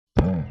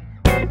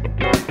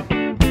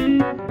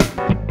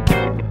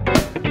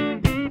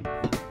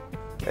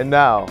And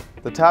now,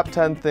 the top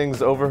 10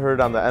 things overheard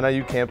on the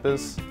NIU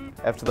campus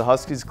after the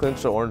Huskies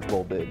clinched the Orange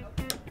Bowl bid.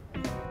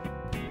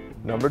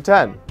 Number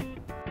 10.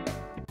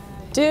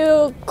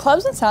 Do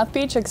clubs in South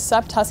Beach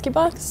accept Husky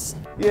Bucks?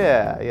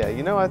 Yeah,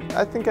 you know,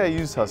 I think I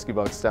used Husky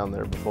Bucks down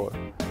there before.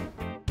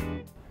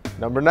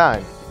 Number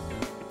 9.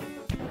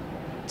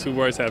 Two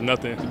words have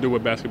nothing to do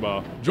with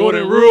basketball.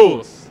 Jordan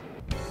rules!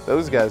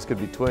 Those guys could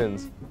be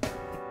twins.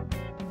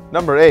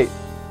 Number 8.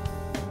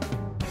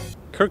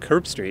 Kirk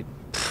Herbstreit.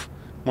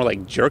 More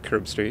like Jerk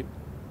Herbstreit.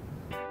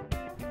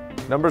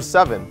 Number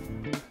 7.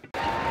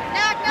 Knock,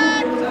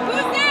 knock. Who's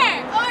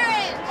there?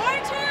 Orange.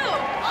 Orange who?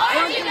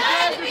 Orange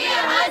united to be a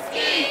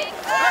Husky.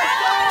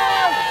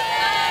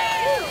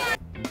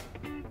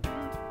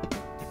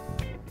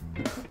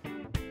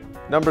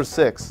 Number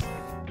 6.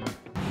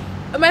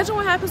 Imagine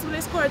what happens when they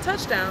score a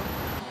touchdown.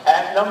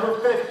 At number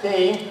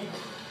 15.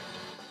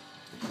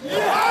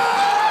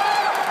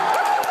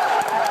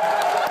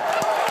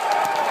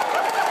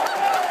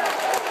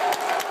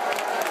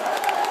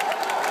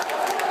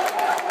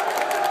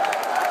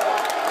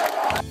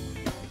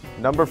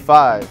 Number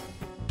 5.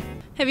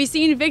 Have you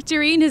seen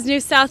Victorine in his new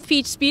South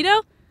Beach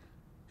Speedo?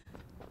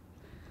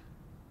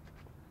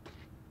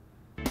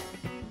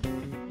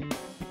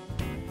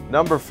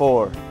 Number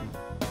 4.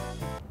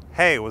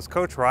 Hey, was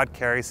Coach Rod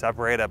Carey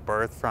separated at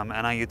birth from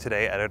NIU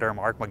Today editor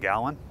Mark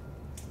McGowan?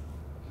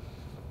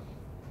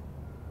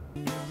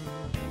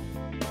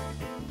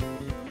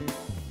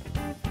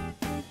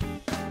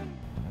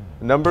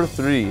 Number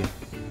 3.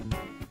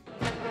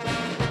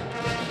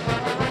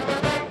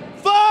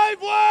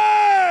 5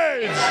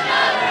 words!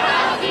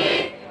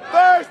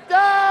 First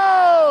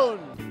down!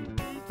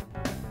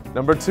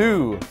 Number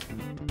 2.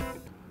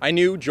 I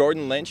knew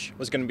Jordan Lynch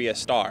was going to be a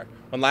star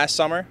when last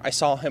summer I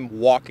saw him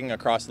walking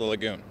across the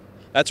lagoon.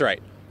 That's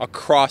right,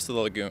 across the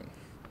lagoon.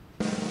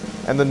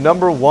 And the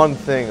number 1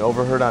 thing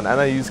overheard on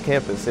NIU's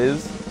campus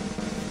is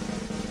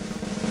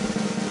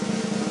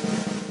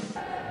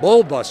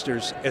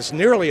Bullbusters is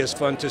nearly as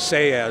fun to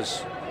say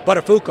as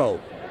Buttafuoco.